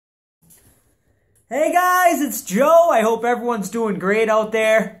Hey guys, it's Joe. I hope everyone's doing great out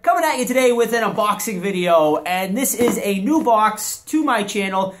there. Coming at you today with an unboxing video, and this is a new box to my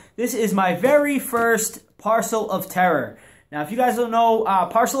channel. This is my very first Parcel of Terror. Now, if you guys don't know,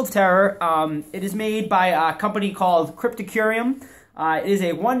 Parcel of Terror, it is made by a company called Cryptocurium. It is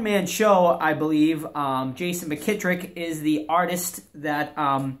a one-man show, I believe. Jason McKittrick is the artist that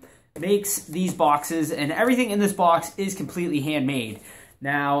makes these boxes, and everything in this box is completely handmade.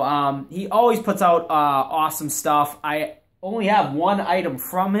 Now, he always puts out awesome stuff. I only have one item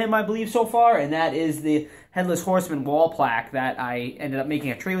from him, I believe, so far, and that is the Headless Horseman wall plaque that I ended up making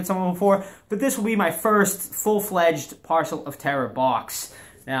a trade with someone before. But this will be my first full-fledged Parcel of Terror box.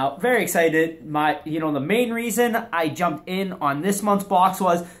 Now, very excited. The main reason I jumped in on this month's box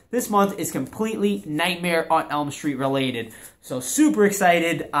was this month is completely Nightmare on Elm Street related. So, super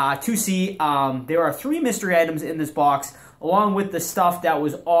excited to see. There are 3 mystery items in this box, along with the stuff that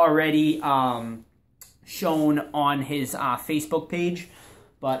was already shown on his Facebook page.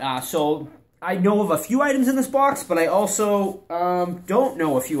 But, so, I know of a few items in this box, but I also don't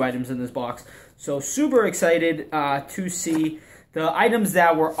know a few items in this box. So, super excited to see. The items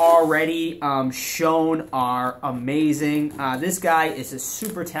that were already shown are amazing. This guy is a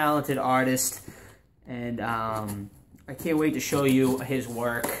super talented artist, and I can't wait to show you his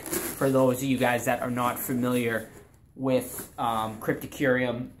work for those of you guys that are not familiar with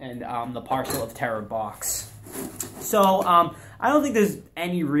Cryptocurium and the Parcel of Terror box. So, I don't think there's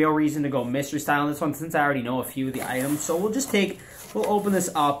any real reason to go mystery style on this one since I already know a few of the items. So, we'll open this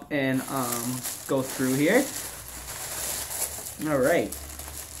up and go through here. Alright.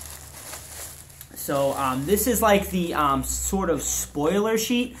 So, this is like the sort of spoiler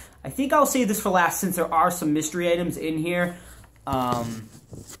sheet. I think I'll save this for last since there are some mystery items in here.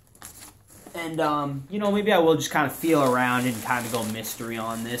 Maybe I will just kind of feel around and kind of go mystery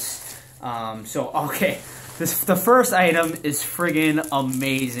on this. Okay. The first item is friggin'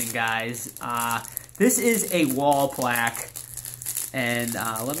 amazing, guys. This is a wall plaque. And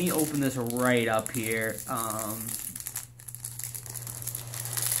let me open this right up here.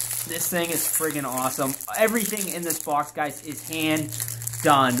 This thing is friggin' awesome. Everything in this box, guys, is hand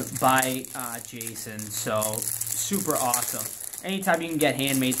done by Jason. So, super awesome. Anytime you can get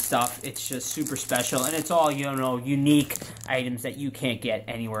handmade stuff, it's just super special. And it's all, unique items that you can't get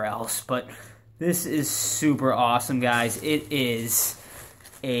anywhere else. But this is super awesome, guys. It is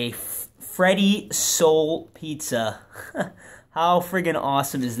a Freddy Soul Pizza. How friggin'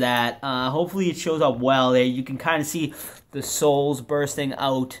 awesome is that? Hopefully it shows up well there. You can kind of see the souls bursting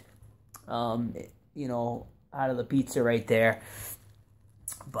out, out of the pizza right there.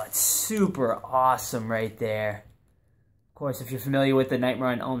 But super awesome right there. Of course, if you're familiar with the Nightmare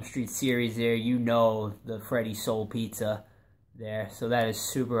on Elm Street series there, you know the Freddy Soul Pizza there. So that is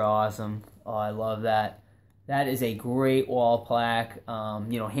super awesome. Oh, I love that. That is a great wall plaque,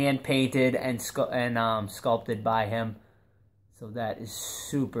 hand-painted and sculpted by him. So that is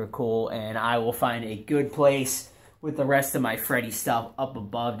super cool, and I will find a good place with the rest of my Freddy stuff up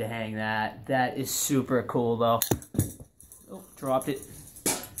above to hang that. That is super cool, though. Oh, dropped it.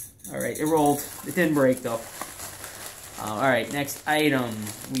 Alright, it rolled. It didn't break, though. Alright, next item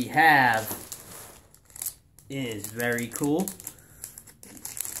we have is very cool.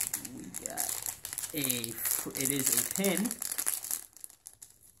 We got it is a pin.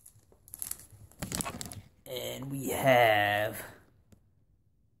 And we have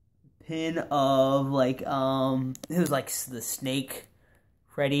pin of it was like the snake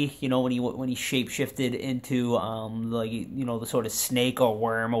Freddy, when he shape-shifted into the sort of snake or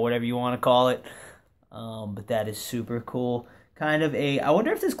worm or whatever you want to call it. But that is super cool. Kind of I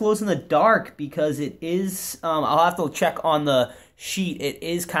wonder if this glows in the dark because it is I'll have to check on the sheet. It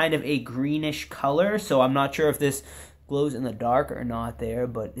is kind of a greenish color, so I'm not sure if this glows in the dark or not there,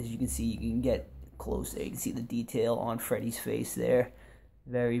 but as you can see, you can get close there. You can see the detail on Freddy's face there.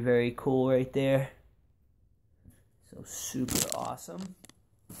 Very, very cool right there. So super awesome.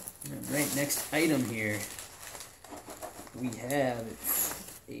 Alright, next item here. We have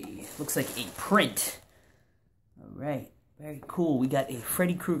looks like a print. Alright, very cool. We got a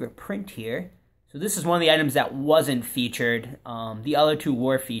Freddy Krueger print here. So this is one of the items that wasn't featured. The other 2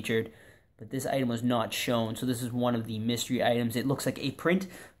 were featured, but this item was not shown. So this is one of the mystery items. It looks like a print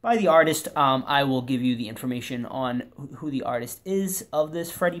by the artist. I will give you the information on who the artist is of this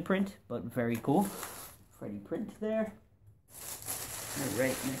Freddy print, but very cool. Freddy print there.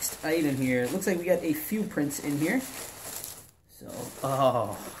 Alright, next item here. It looks like we got a few prints in here. So,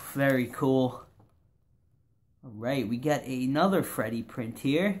 oh, very cool. Alright, we got another Freddy print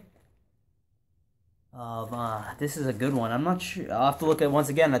here. of, this is a good one. I'm not sure. I'll have to look at, once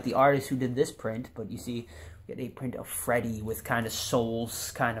again, at the artist who did this print, but you see, we get a print of Freddy with kind of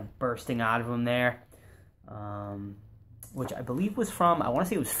souls kind of bursting out of him there. Which I believe was from, I want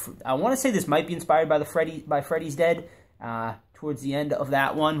to say this might be inspired by Freddy's Dead, towards the end of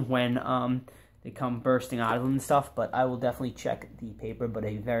that one, when, they come bursting out of them and stuff, but I will definitely check the paper, but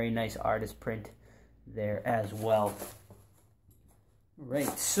a very nice artist print there as well.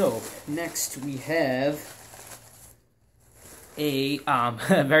 Right, so next we have a,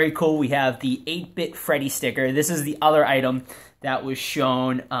 very cool, we have the 8-bit Freddy sticker. This is the other item that was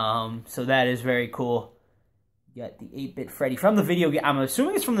shown, so that is very cool. You got the 8-bit Freddy from the video game. I'm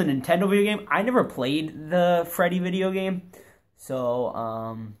assuming it's from the Nintendo video game. I never played the Freddy video game,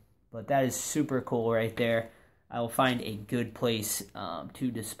 so, but that is super cool right there. I will find a good place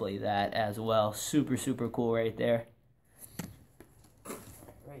to display that as well. Super, super cool right there.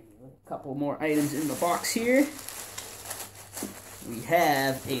 Right, a couple more items in the box here. We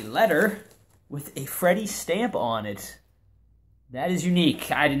have a letter with a Freddy stamp on it. That is unique.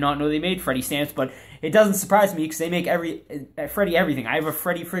 I did not know they made Freddy stamps, but it doesn't surprise me because they make Freddy everything. I have a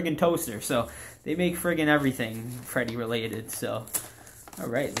Freddy friggin' toaster, so they make friggin' everything Freddy related, so... All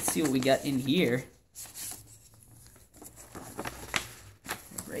right, let's see what we got in here.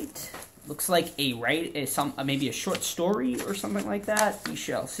 All right, looks like maybe a short story or something like that. We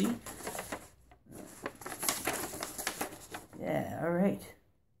shall see. Yeah, all right.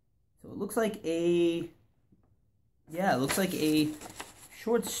 So it looks like a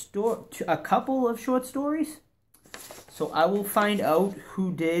short story, a couple of short stories. So I will find out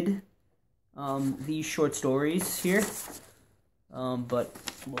who did these short stories here. But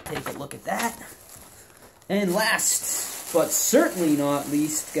we'll take a look at that. And last, but certainly not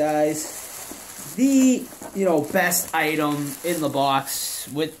least, guys, the, best item in the box,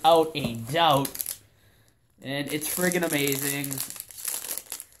 without a doubt. And it's friggin' amazing.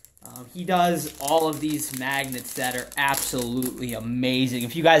 He does all of these magnets that are absolutely amazing.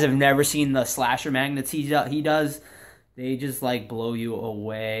 If you guys have never seen the slasher magnets he does, they just, like, blow you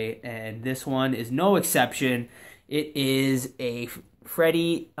away. And this one is no exception. It is a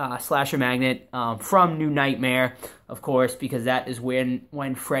Freddy slasher magnet from New Nightmare, of course, because that is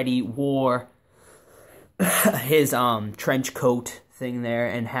when Freddy wore his trench coat thing there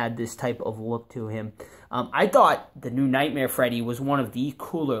and had this type of look to him. I thought the New Nightmare Freddy was one of the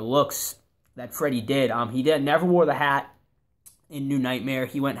cooler looks that Freddy did. He never wore the hat in New Nightmare.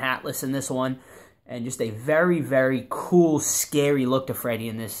 He went hatless in this one, and just a very, very cool, scary look to Freddy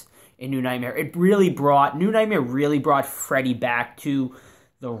in New Nightmare. New Nightmare really brought Freddy back to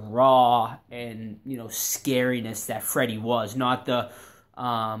the raw and, scariness that Freddy was. Not the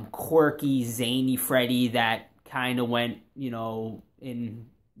quirky, zany Freddy that kind of went,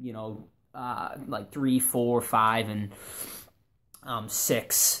 like 3, 4, 5, and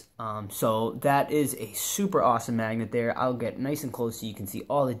 6. So that is a super awesome magnet there. I'll get nice and close so you can see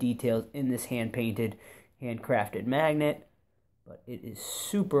all the details in this hand-painted, handcrafted magnet. But it is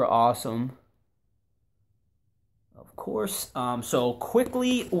super awesome, of course. So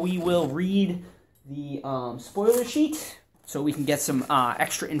quickly, we will read the spoiler sheet so we can get some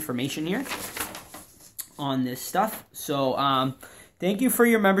extra information here on this stuff. So thank you for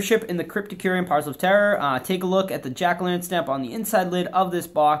your membership in the Crypticurium Parcel of Terror. Take a look at the jack-o'-lantern stamp on the inside lid of this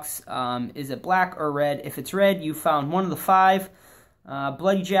box. Is it black or red? If it's red, you found one of the 5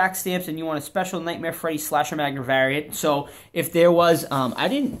 Bloody Jack stamps, and you want a special Nightmare Freddy Slasher Magnet variant. So if there was, I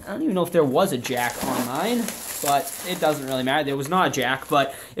don't even know if there was a Jack on mine, but it doesn't really matter. There was not a Jack,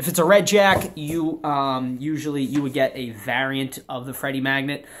 but if it's a red Jack, you usually you would get a variant of the Freddy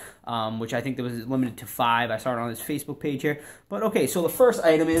magnet, which I think there was limited to 5. I saw it on his Facebook page here. But okay, so the first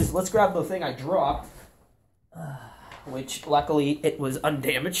item is, let's grab the thing I dropped, which luckily it was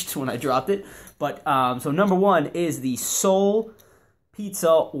undamaged when I dropped it. But so number 1 is the Soul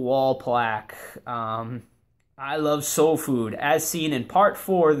Pizza wall plaque. I love soul food. As seen in part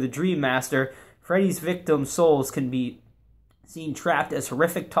 4, The Dream Master, Freddy's victim souls can be seen trapped as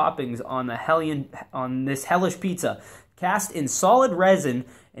horrific toppings on this hellish pizza. Cast in solid resin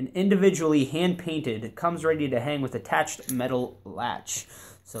and individually hand-painted, it comes ready to hang with attached metal latch.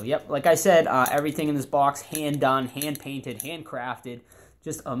 So, yep, like I said, everything in this box, hand-done, hand-painted, handcrafted.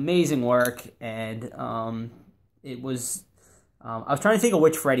 Just amazing work, and it was... I was trying to think of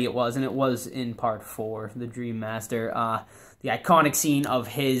which Freddy it was, and it was in part 4, The Dream Master. The iconic scene of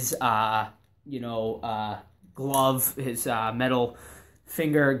his, glove, his metal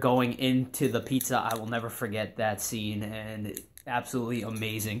finger going into the pizza. I will never forget that scene, and absolutely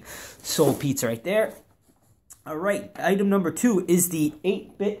amazing. Soul Pizza right there. All right, item number 2 is the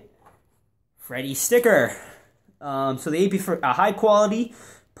 8-bit Freddy sticker. So the AP for a high quality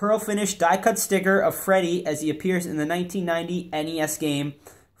pearl finish die cut sticker of Freddy as he appears in the 1990 NES game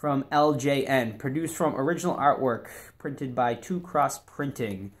from LJN, produced from original artwork, printed by Two Cross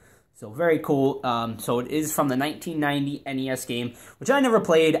Printing. So very cool. So it is from the 1990 NES game, which I never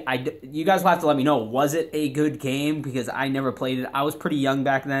played. You guys will have to let me know, was it a good game? Because I never played it. I was pretty young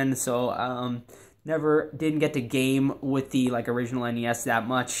back then, so didn't get to game with the original NES that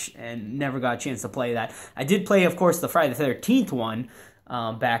much, and never got a chance to play that. I did play, of course, the Friday the 13th one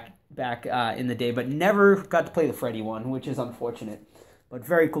back in the day, but never got to play the Freddy one, which is unfortunate. But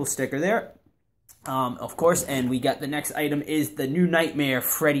very cool sticker there. Of course, and we got the next item is the New Nightmare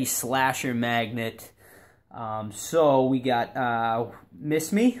Freddy Slasher Magnet. So we got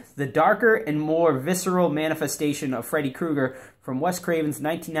Miss Me, the darker and more visceral manifestation of Freddy Krueger from Wes Craven's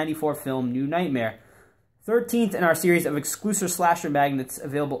 1994 film New Nightmare. 13th in our series of exclusive slasher magnets,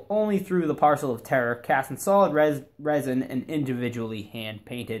 available only through the Parcel of Terror, cast in solid resin and individually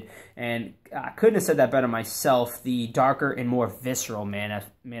hand-painted. And I couldn't have said that better myself. The darker and more visceral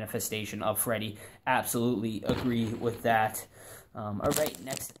manifestation of Freddy. Absolutely agree with that. All right,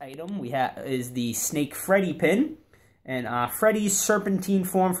 next item we have is the Snake Freddy pin. And Freddy's serpentine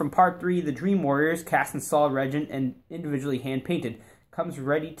form from Part 3, The Dream Warriors, cast in solid resin and individually hand-painted. Comes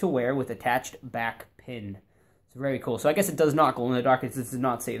ready to wear with attached back pin. It's very cool. So I guess it does not glow in the dark. It does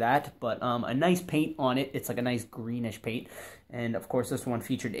not say that, but a nice paint on it. It's like a nice greenish paint. And of course, this one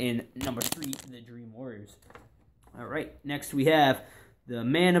featured in number 3, The Dream Warriors. All right, next we have the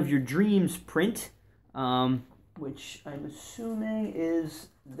Man of Your Dreams print, which I'm assuming is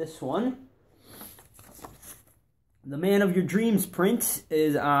this one. The Man of Your Dreams print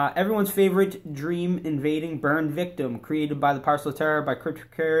is everyone's favorite dream-invading burn victim, created by the Parcel of Terror by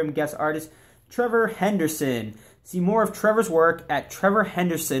Cryptocarium guest artist Trevor Henderson. See more of Trevor's work at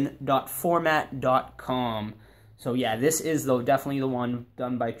trevorhenderson.format.com. So yeah, this is definitely the one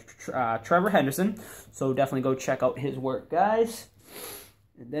done by Trevor Henderson. So definitely go check out his work, guys.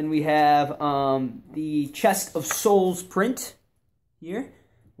 And then we have the Chest of Souls print here,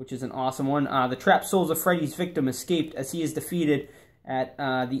 which is an awesome one. The trapped souls of Freddy's victim escaped as he is defeated at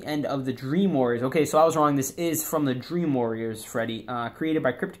the end of the Dream Warriors. Okay, so I was wrong. This is from the Dream Warriors, Freddy. Created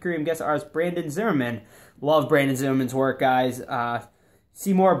by Cryptocarium guest artist Brandon Zimmerman. Love Brandon Zimmerman's work, guys.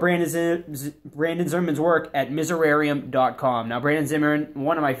 See more of Brandon Zimmerman's work at Miserarium.com. Now, Brandon Zimmerman,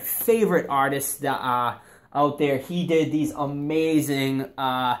 one of my favorite artists out there. He did these amazing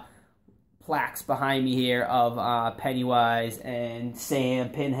plaques behind me here of Pennywise and Sam,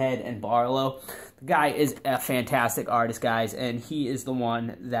 Pinhead, and Barlow. The guy is a fantastic artist, guys, and he is the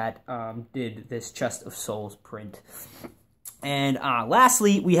one that did this Chest of Souls print. And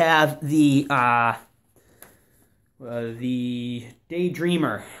lastly, we have the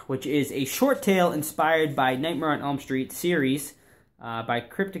Daydreamer, which is a short tale inspired by Nightmare on Elm Street series by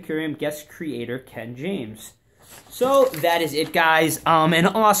Cryptocarium guest creator Ken James. So that is it, guys. An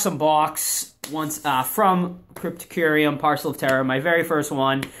awesome box once from Cryptocarium Parcel of Terror, my very first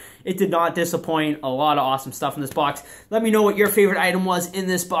one. It did not disappoint. A lot of awesome stuff in this box. Let me know what your favorite item was in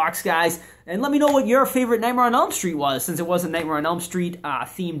this box, guys. And let me know what your favorite Nightmare on Elm Street was, since it was a Nightmare on Elm Street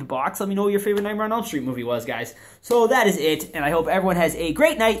themed box. Let me know what your favorite Nightmare on Elm Street movie was, guys. So that is it, and I hope everyone has a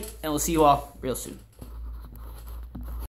great night, and we'll see you all real soon.